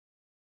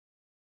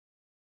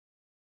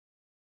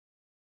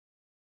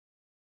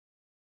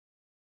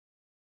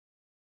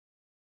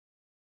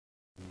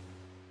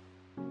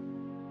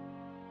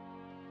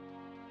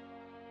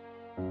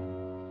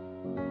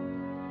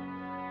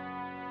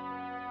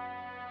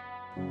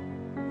I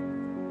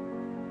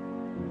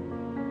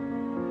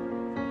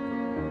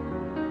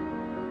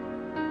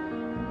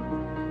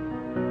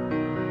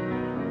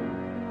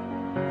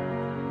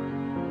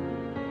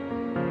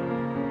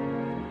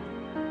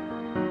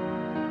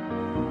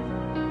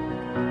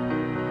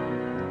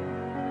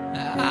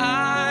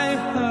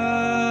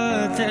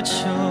heard that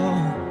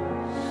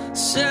you're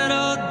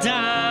settled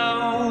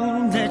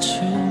down, that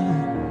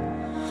you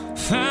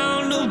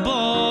found a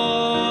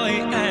boy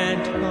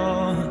and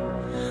you're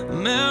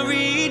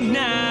married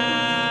now.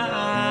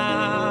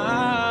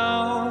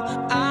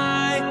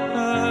 I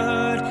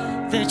heard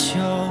that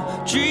your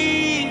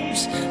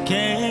dreams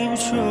came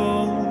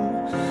true.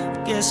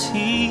 Guess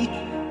he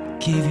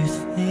gave you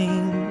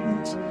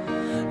things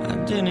I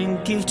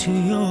didn't give to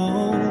you.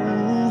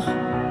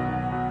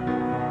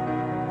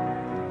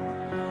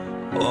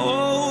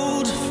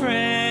 Old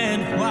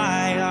friend,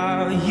 why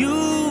are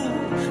you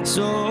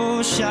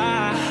so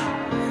shy?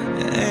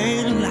 It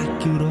ain't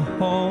like you to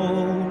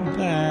hold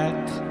back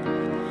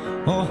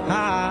or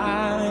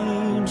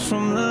hide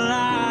from the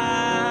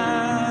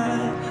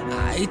light.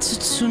 I hate to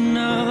turn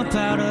up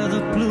out of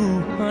the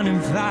blue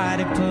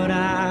uninvited, but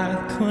I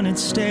couldn't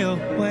stay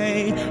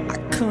away. I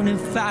couldn't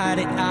fight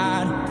it.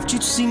 I hoped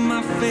you'd see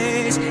my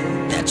face,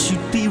 that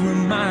you'd be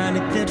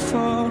reminded that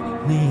for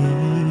me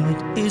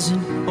it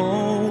isn't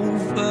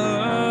over.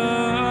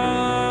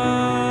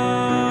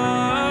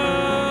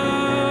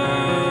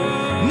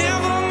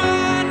 Never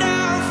mind,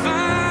 I'll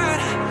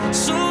find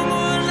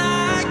someone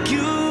like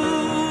you.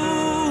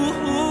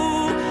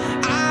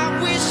 I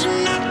wish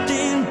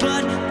nothing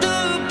but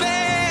the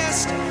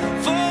best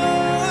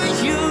for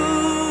you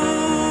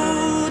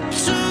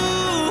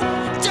too.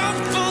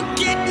 Don't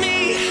forget me,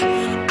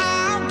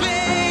 I'll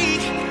beg.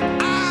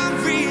 I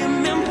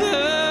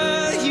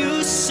remember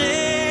you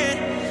said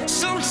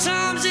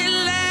sometimes it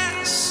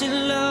lasts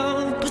in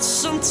love, but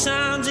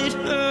sometimes it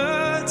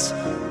hurts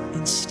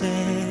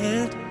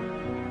instead.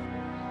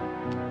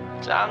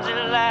 Sometimes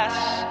it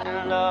lasts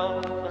in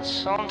love, but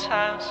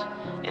sometimes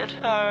it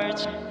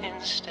hurts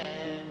instead.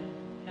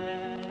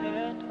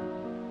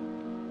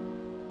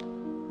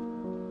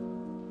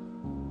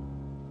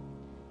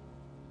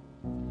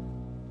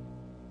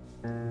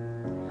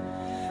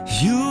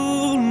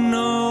 You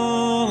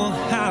know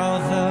how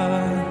the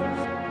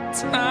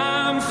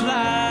time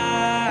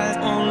flies.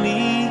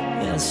 Only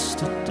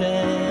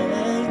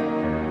yesterday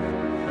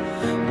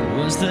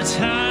was the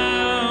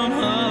time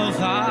of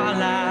our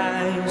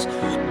lives.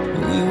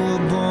 We were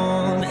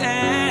born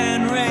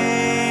and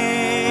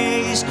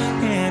raised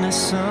in a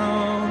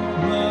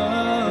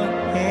summer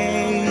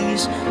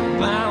haze,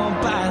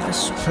 bound by the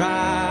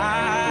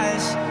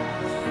surprise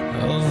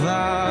of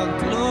our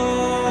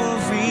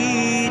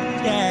glory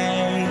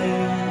day.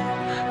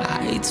 I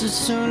hate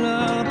to turn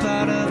up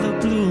out of the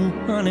blue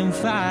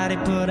uninvited,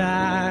 but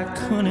I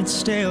couldn't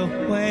stay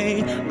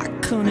away. I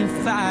couldn't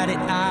fight it.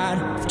 I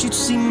hoped you'd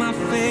see my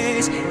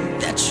face,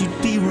 that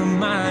you'd be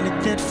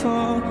reminded that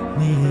for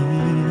me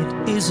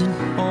it isn't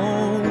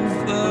over.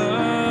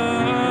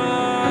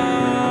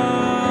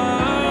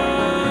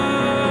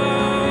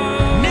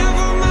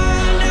 Never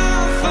mind,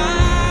 I'll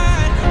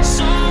find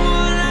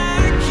someone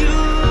like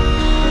you.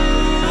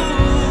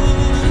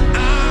 I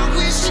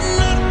wish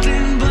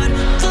nothing but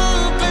the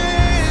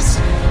best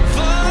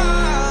for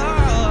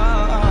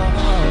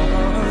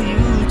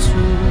you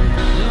too.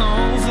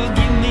 Don't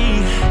forgive me,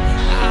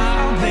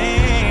 I'll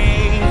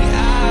beg. I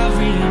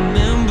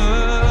remember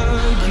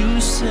you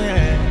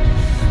said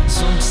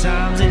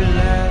sometimes it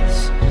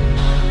lasts,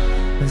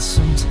 but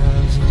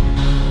sometimes it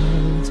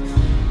hurts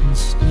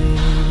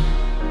instead.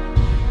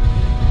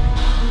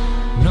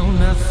 No,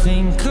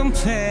 nothing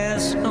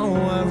compares, no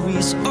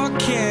worries or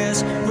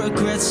cares,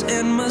 regrets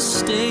and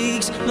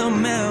mistakes, no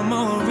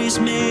memories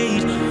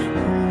made.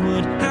 Who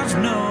would have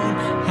known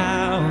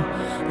how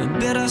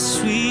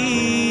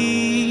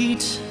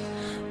bittersweet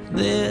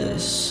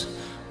this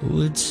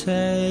would taste?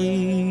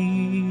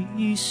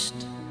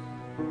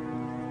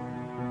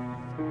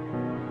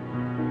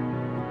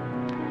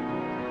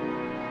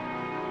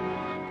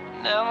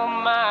 Never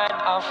mind,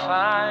 I'll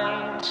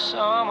find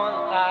someone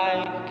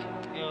like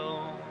you.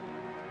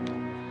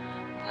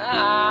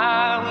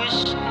 I wish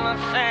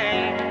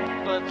nothing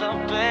but the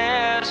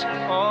best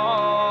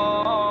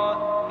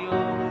for you.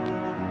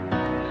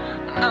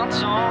 Now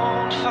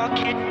don't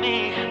forget me,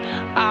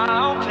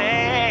 I'll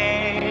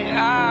pay.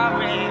 I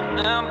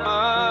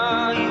remember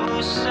you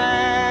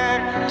said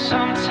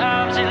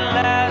sometimes it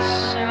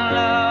lasts in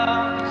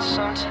love,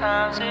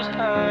 sometimes it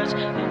hurts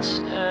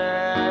instead.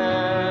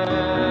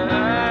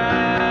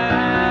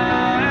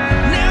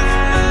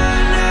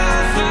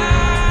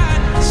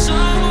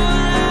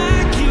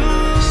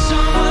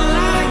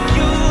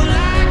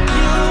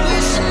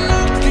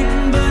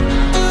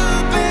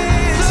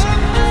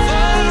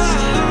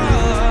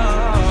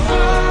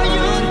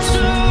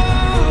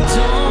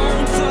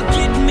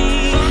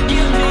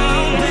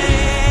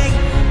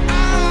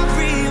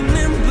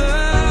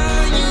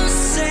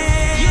 Say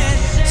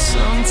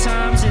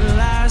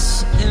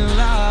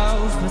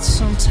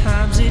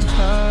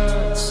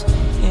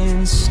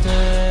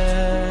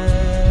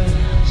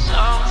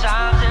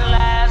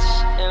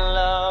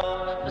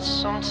but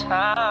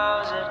sometimes